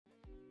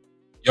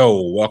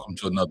Yo, welcome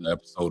to another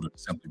episode of the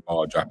Simply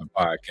Ball Dropping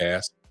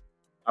Podcast.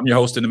 I'm your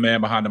host and the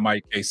man behind the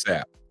mic,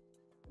 K-Sap.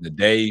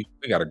 Today,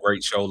 we got a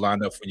great show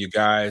lined up for you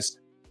guys.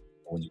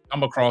 When you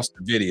come across the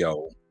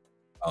video,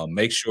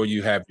 make sure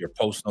you have your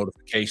post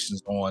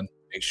notifications on.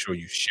 Make sure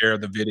you share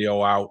the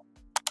video out.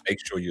 Make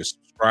sure you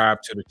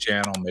subscribe to the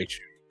channel. Make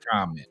sure you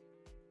comment.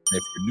 And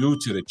if you're new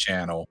to the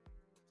channel,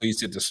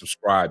 please hit the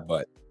subscribe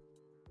button.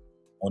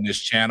 On this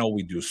channel,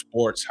 we do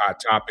sports,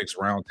 hot topics,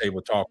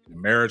 roundtable talk,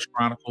 and marriage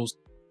chronicles.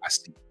 I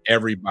see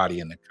everybody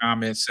in the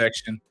comment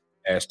section.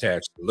 Hashtag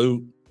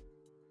salute.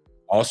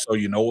 Also,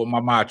 you know what my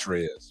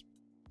mantra is.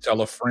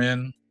 Tell a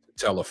friend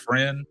to tell a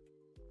friend.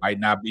 Might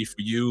not be for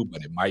you,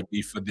 but it might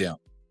be for them.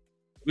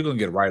 We're going to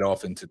get right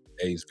off into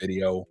today's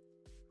video.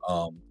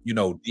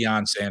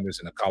 Deion Sanders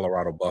and the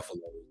Colorado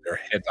Buffaloes, they're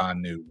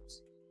headline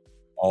news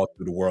all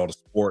through the world of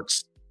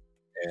sports.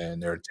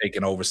 And they're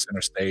taking over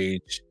center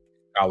stage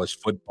in college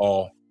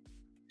football.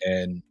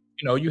 And,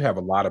 you have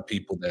a lot of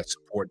people that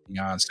support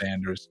Deion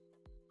Sanders.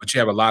 But you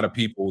have a lot of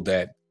people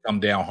that come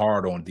down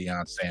hard on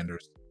Deion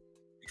Sanders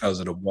because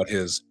of what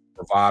his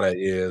bravado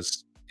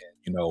is,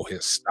 and,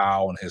 his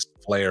style and his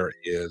flair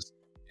is,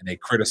 and they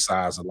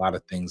criticize a lot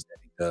of things that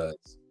he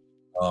does.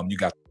 You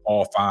got the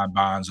Paul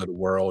Feinbeins of the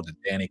world, the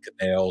Danny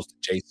Cannells, the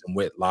Jason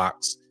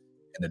Whitlocks,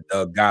 and the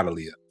Doug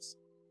Gottliebs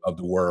of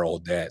the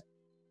world that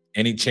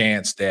any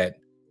chance that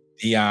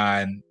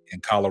Deion in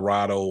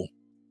Colorado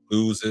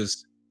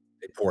loses,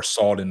 they pour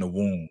salt in the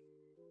wound.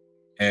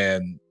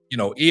 And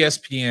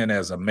ESPN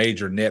as a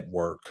major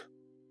network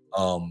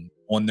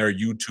on their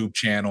YouTube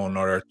channel and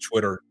their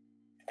Twitter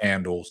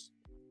handles,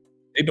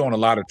 they're doing a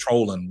lot of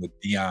trolling with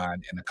Deion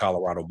and the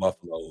Colorado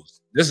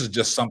Buffaloes. This is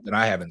just something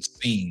I haven't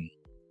seen,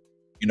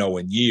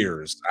 in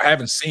years. I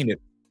haven't seen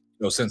it,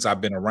 since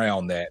I've been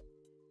around that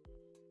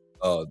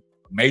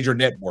major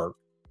network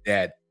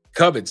that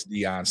covets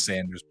Deion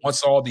Sanders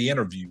wants all the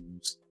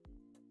interviews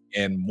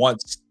and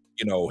wants,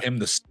 him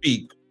to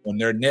speak on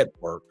their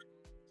network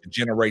to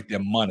generate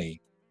them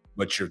money.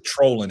 But you're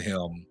trolling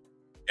him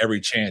every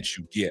chance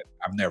you get.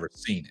 I've never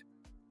seen it.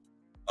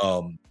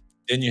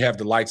 Then you have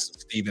the likes of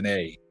Stephen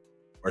A,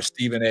 where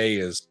Stephen A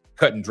is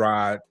cut and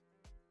dry,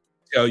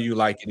 tell you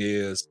like it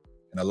is.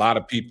 And a lot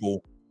of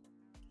people,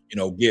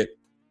 get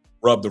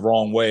rubbed the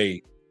wrong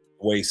way,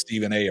 the way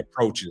Stephen A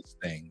approaches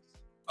things.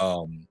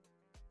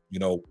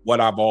 What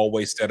I've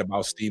always said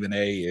about Stephen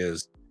A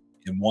is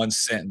in one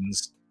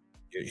sentence,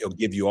 he'll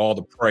give you all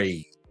the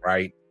praise,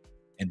 right?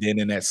 And then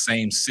in that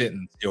same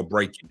sentence, he'll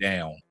break you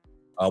down.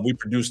 We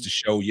produced a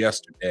show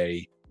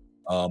yesterday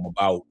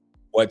about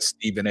what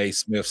Stephen A.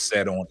 Smith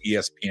said on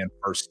ESPN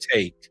First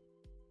Take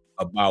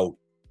about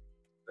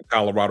the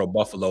Colorado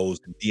Buffaloes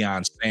and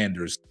Deion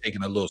Sanders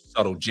taking a little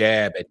subtle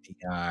jab at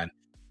Deion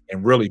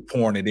and really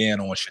pouring it in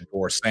on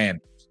Shedeur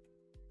Sanders.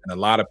 And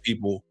a lot of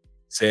people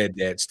said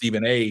that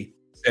Stephen A.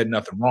 said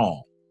nothing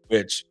wrong,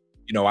 which,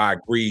 I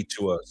agree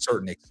to a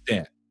certain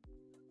extent.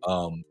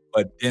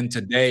 But then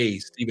today,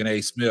 Stephen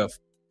A. Smith,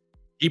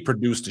 he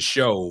produced a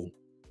show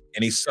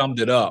and he summed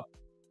it up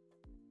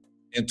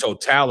in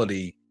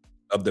totality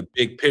of the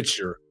big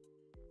picture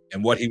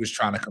and what he was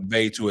trying to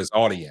convey to his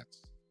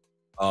audience.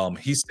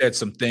 He said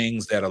some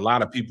things that a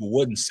lot of people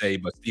wouldn't say,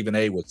 but Stephen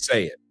A. would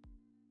say it.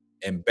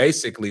 And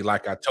basically,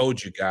 like I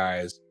told you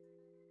guys,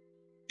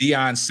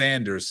 Deion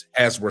Sanders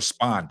has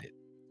responded.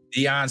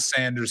 Deion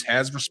Sanders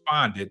has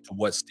responded to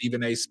what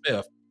Stephen A.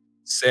 Smith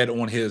said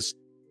on his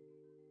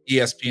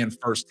ESPN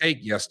First Take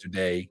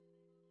yesterday,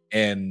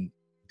 and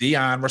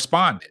Deion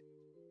responded.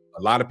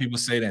 A lot of people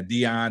say that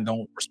Deion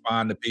don't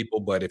respond to people,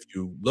 but if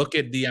you look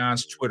at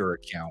Deion's Twitter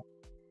account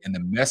and the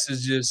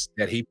messages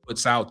that he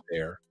puts out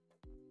there,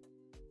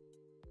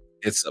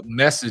 it's a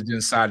message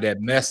inside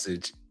that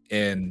message,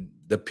 and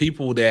the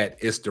people that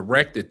it's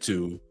directed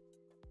to,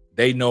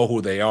 they know who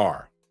they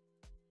are.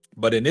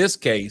 But in this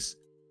case,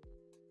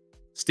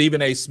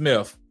 Stephen A.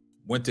 Smith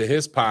went to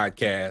his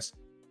podcast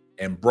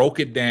and broke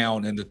it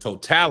down in the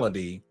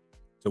totality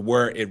to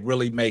where it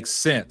really makes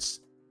sense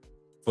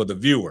for the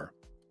viewer.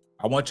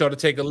 I want y'all to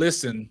take a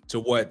listen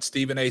to what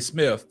Stephen A.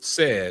 Smith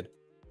said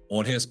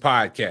on his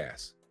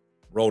podcast.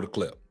 Roll the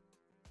clip.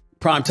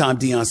 Primetime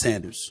Deion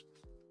Sanders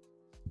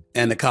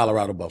and the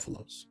Colorado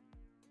Buffaloes.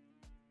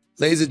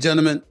 Ladies and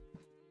gentlemen,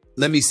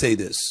 let me say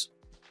this.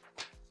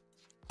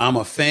 I'm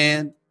a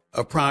fan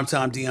of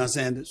Primetime Deion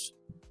Sanders.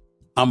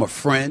 I'm a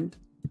friend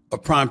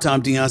of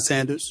Primetime Deion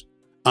Sanders.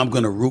 I'm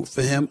going to root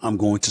for him. I'm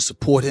going to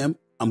support him.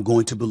 I'm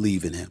going to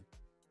believe in him.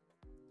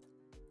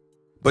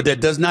 But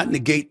that does not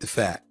negate the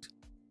fact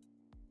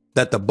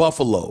that the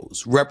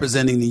Buffaloes,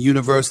 representing the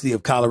University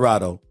of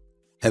Colorado,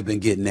 have been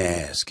getting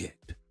their ass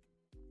kicked.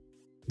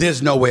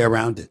 There's no way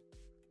around it.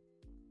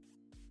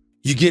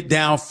 You get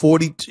down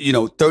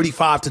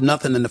 35 to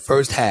nothing in the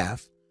first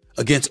half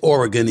against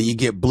Oregon, and you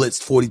get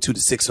blitzed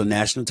 42-6 on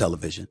national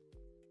television.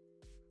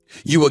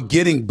 You were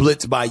getting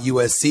blitzed by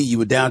USC. You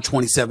were down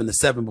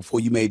 27-7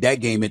 before you made that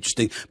game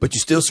interesting, but you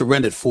still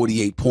surrendered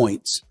 48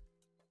 points.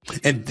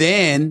 And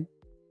then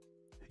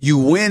You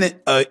win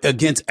it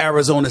against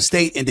Arizona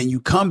State, and then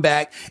you come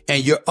back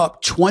and you're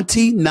up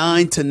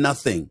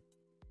 29-0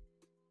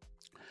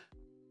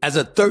 as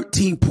a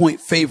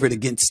 13-point favorite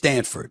against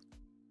Stanford,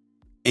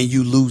 and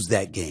you lose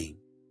that game.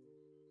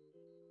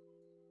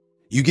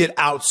 You get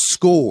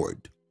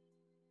outscored.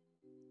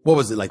 What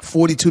was it, like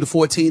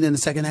 42-14 in the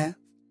second half?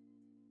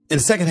 In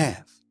the second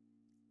half.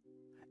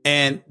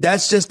 And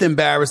that's just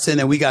embarrassing,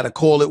 and we got to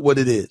call it what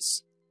it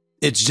is.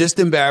 It's just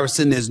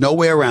embarrassing. There's no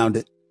way around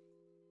it.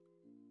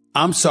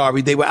 I'm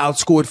sorry, they were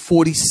outscored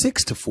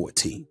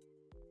 46-14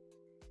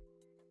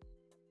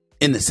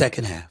 in the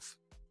second half.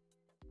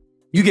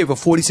 You gave up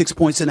 46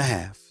 points and a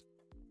half.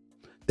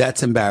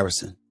 That's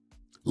embarrassing.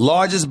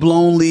 Largest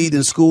blown lead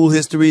in school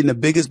history and the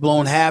biggest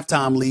blown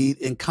halftime lead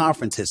in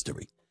conference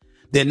history.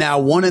 They're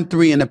now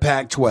 1-3 in the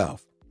Pac-12.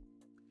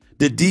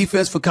 The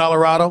defense for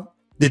Colorado,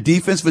 the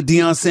defense for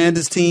Deion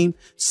Sanders' team,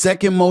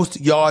 second most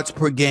yards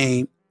per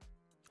game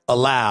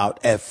allowed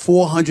at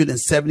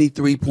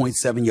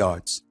 473.7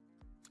 yards.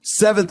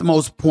 Seventh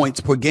most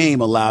points per game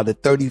allowed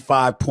at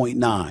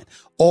 35.9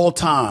 all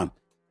time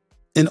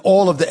in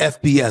all of the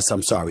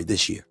FBS.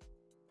 This year.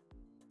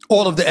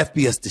 All of the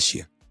FBS this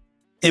year.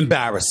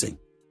 Embarrassing.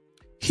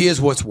 Here's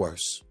what's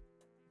worse.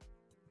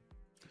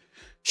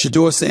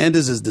 Shedeur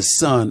Sanders is the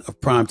son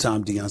of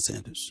primetime Deion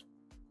Sanders.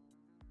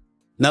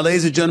 Now,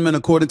 ladies and gentlemen,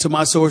 according to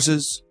my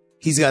sources,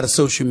 he's got a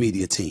social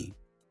media team.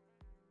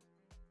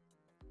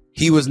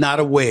 He was not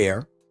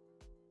aware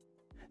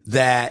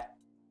that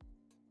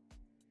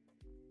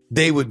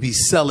they would be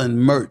selling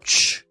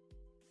merch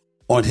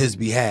on his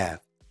behalf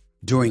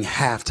during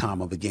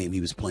halftime of a game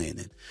he was playing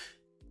in.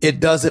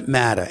 It doesn't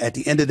matter. At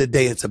the end of the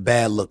day, it's a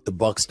bad look. The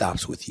buck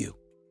stops with you.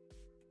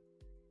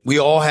 We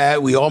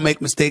all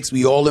make mistakes.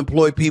 We all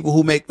employ people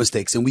who make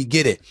mistakes, and we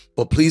get it.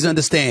 But please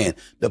understand,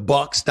 the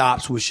buck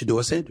stops with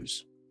Shedeur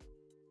Sanders.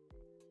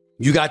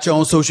 You got your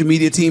own social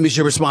media team. It's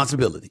your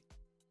responsibility.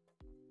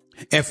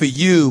 And for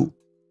you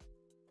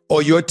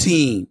or your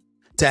team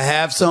to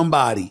have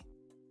somebody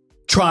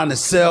trying to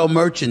sell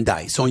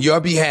merchandise on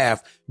your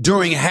behalf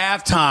during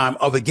halftime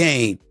of a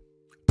game,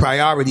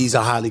 priorities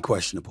are highly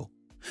questionable.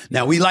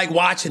 Now, we like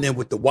watching them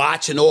with the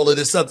watch and all of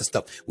this other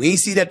stuff. We ain't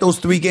see that those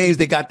 3 games,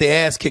 they got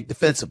their ass kicked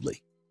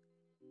defensively.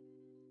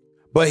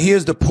 But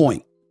here's the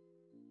point.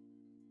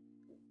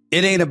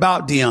 It ain't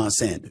about Deion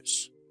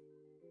Sanders.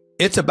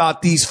 It's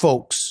about these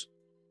folks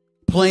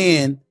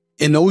playing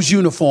in those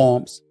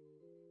uniforms,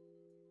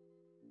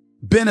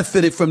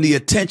 benefited from the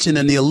attention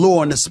and the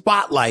allure and the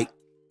spotlight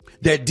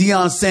that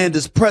Deion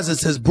Sanders'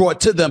 presence has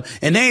brought to them,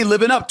 and they ain't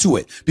living up to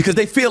it because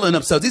they feeling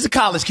themselves. These are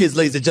college kids,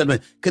 ladies and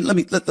gentlemen.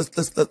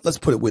 Let's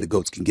put it where the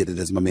goats can get it,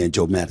 as my man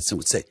Joe Madison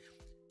would say.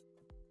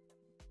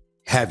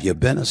 Have you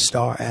been a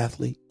star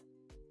athlete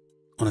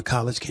on a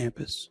college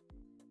campus?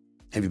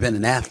 Have you been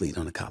an athlete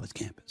on a college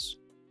campus?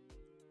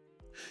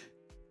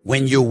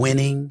 When you're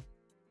winning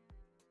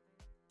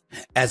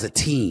as a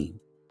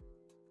team,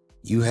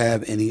 you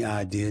have any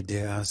idea,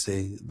 dare I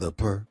say, the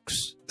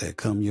perks that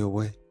come your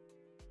way?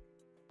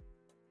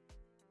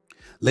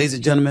 Ladies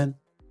and gentlemen,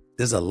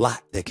 there's a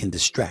lot that can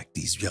distract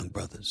these young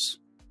brothers.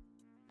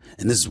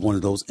 And this is one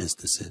of those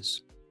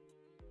instances.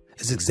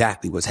 It's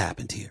exactly what's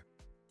happened here.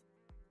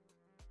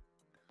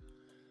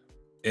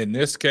 In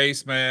this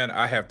case, man,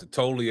 I have to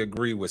totally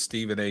agree with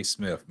Stephen A.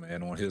 Smith,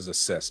 man, on his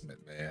assessment,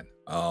 man.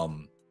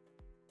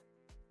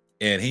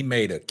 And he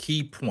made a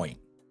key point.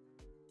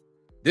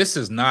 This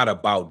is not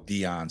about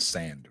Deion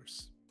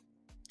Sanders.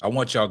 I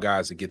want y'all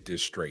guys to get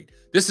this straight.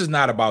 This is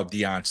not about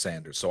Deion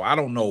Sanders. So I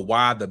don't know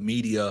why the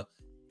media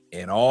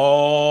and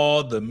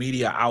all the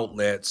media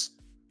outlets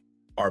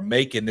are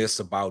making this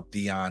about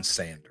Deion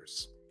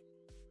Sanders.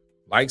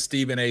 Like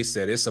Stephen A.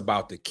 said, it's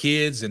about the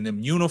kids in them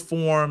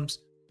uniforms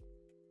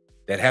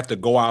that have to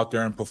go out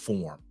there and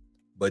perform.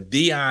 But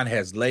Deion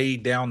has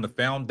laid down the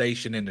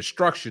foundation and the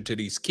structure to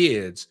these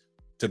kids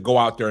to go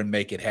out there and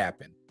make it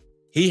happen.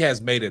 He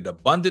has made it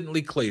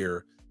abundantly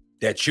clear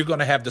that you're going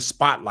to have the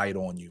spotlight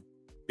on you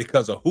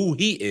because of who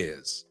he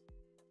is.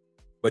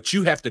 But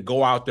you have to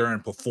go out there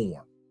and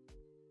perform.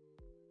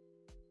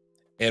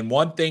 And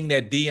one thing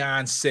that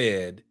Deion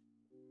said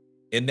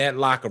in that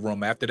locker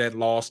room after that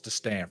loss to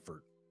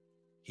Stanford,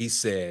 he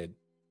said,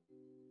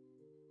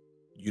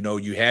 you know,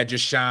 you had your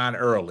shine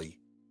early,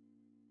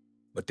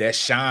 but that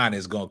shine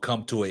is going to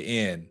come to an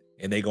end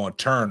and they're going to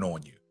turn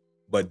on you.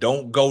 But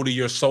don't go to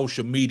your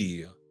social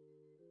media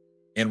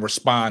and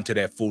respond to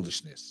that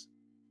foolishness.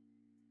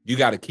 You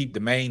got to keep the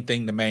main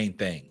thing the main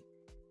thing.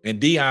 And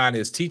Deion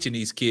is teaching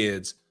these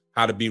kids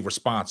how to be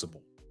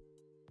responsible.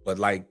 But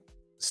like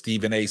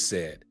Stephen A.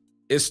 said,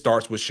 it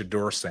starts with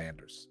Shedeur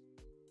Sanders.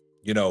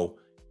 You know,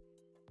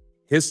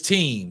 his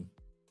team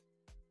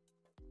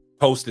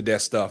posted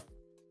that stuff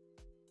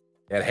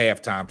at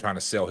halftime trying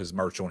to sell his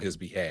merch on his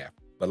behalf.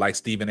 But like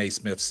Stephen A.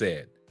 Smith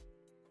said,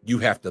 you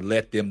have to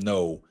let them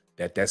know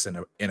that that's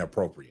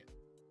inappropriate.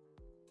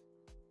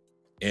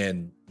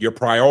 And your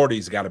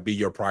priorities got to be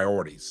your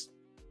priorities.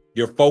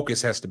 Your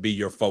focus has to be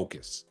your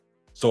focus.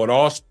 So it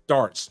all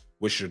starts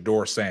with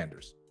Shedeur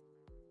Sanders.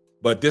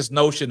 But this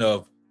notion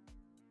of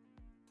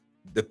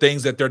the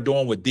things that they're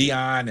doing with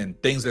Deion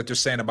and things that they're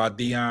saying about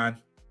Deion,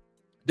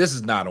 this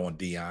is not on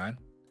Deion.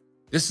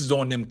 This is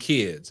on them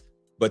kids.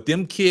 But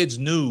them kids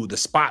knew the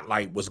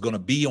spotlight was going to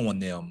be on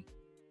them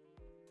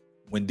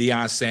when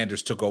Deion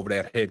Sanders took over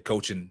that head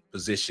coaching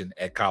position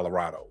at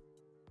Colorado.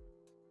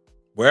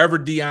 Wherever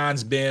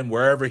Deion's been,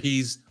 wherever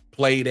he's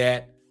played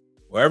at,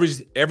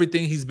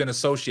 everything he's been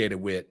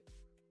associated with,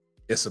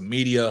 it's a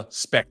media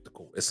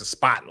spectacle. It's a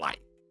spotlight.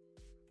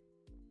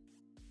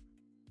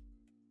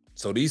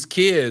 So these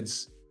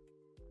kids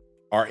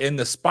are in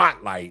the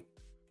spotlight,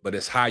 but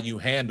it's how you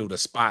handle the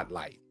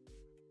spotlight.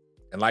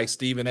 And like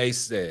Stephen A.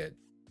 said,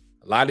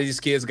 a lot of these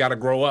kids got to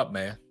grow up,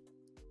 man.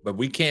 But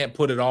we can't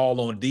put it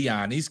all on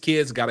Deion. These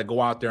kids got to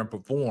go out there and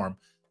perform.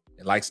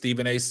 And like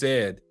Stephen A.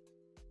 said,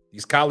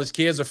 these college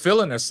kids are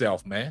feeling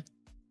themselves, man.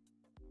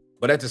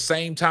 But at the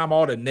same time,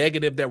 all the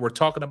negative that we're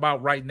talking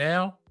about right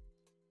now,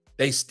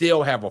 they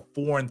still have a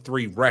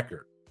 4-3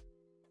 record.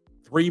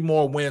 3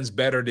 more wins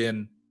better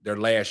than their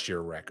last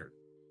year record.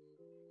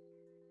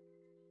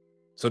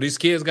 So these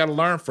kids got to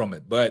learn from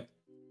it. But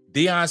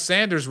Deion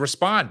Sanders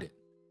responded.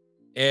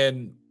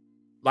 And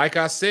like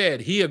I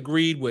said, he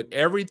agreed with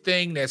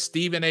everything that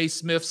Stephen A.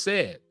 Smith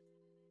said.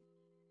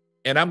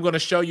 And I'm going to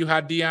show you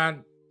how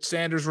Deion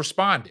Sanders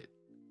responded.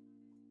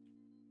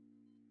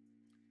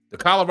 The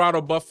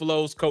Colorado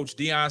Buffaloes coach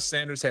Deion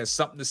Sanders has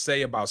something to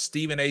say about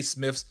Stephen A.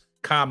 Smith's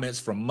comments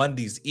from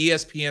Monday's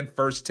ESPN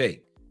First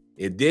Take.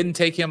 It didn't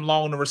take him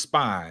long to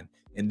respond,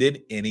 and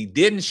he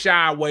didn't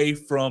shy away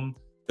from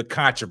the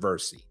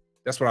controversy.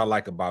 That's what I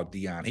like about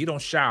Deion. He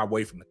don't shy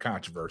away from the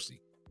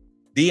controversy.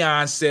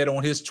 Deion said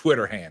on his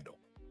Twitter handle,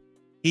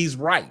 "He's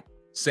right,"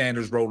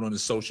 Sanders wrote on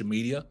his social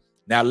media.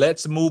 "Now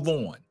let's move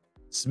on.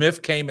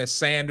 Smith came at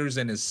Sanders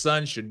and his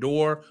son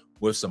Shador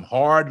with some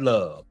hard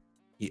love.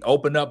 He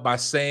opened up by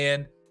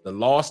saying the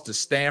loss to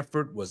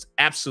Stanford was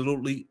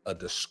absolutely a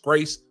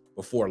disgrace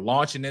before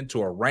launching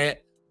into a rant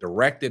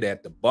directed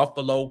at the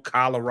Buffalo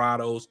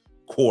Colorado's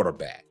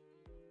quarterback."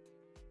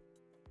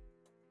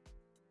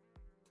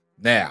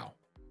 Now,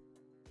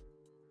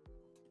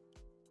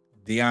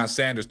 Deion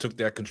Sanders took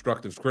that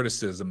constructive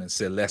criticism and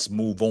said, let's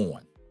move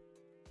on.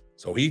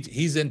 So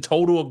he's in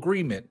total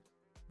agreement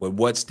with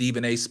what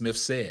Stephen A. Smith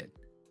said.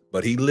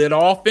 But he lit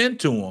off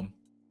into him,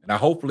 and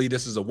hopefully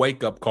this is a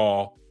wake-up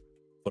call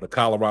for the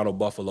Colorado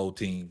Buffalo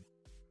team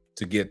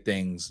to get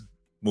things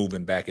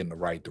moving back in the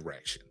right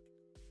direction.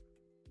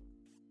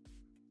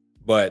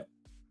 But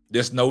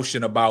this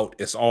notion about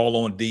it's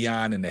all on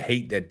Deion and the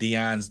hate that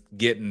Deion's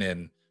getting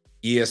and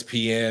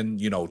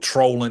ESPN,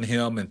 trolling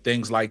him and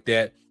things like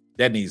that,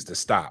 that needs to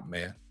stop,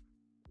 man.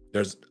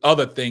 There's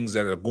other things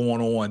that are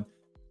going on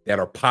that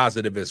are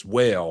positive as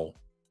well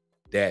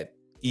that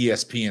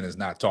ESPN is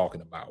not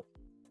talking about.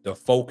 The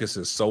focus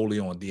is solely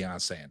on Deion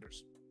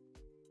Sanders.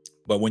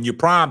 But when you're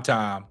prime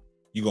time,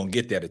 you're going to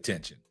get that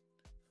attention.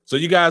 So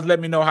you guys let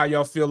me know how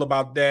y'all feel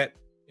about that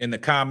in the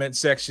comment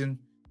section.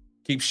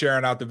 Keep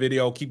sharing out the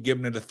video. Keep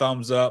giving it a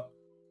thumbs up.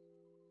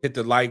 Hit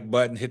the like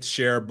button, hit the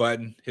share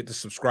button, hit the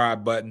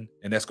subscribe button.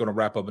 And that's going to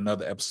wrap up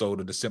another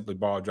episode of the Simply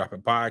Ball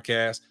Dropping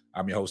Podcast.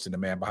 I'm your host and the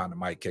man behind the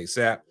mic,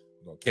 K-Sap.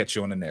 I'm going to catch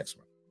you on the next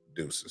one.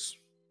 Deuces.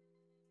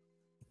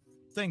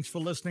 Thanks for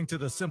listening to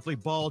the Simply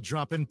Ball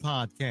Dropping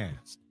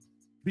Podcast.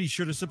 Be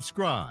sure to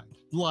subscribe,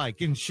 like,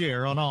 and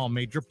share on all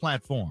major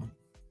platforms.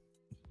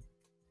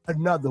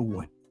 Another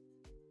one.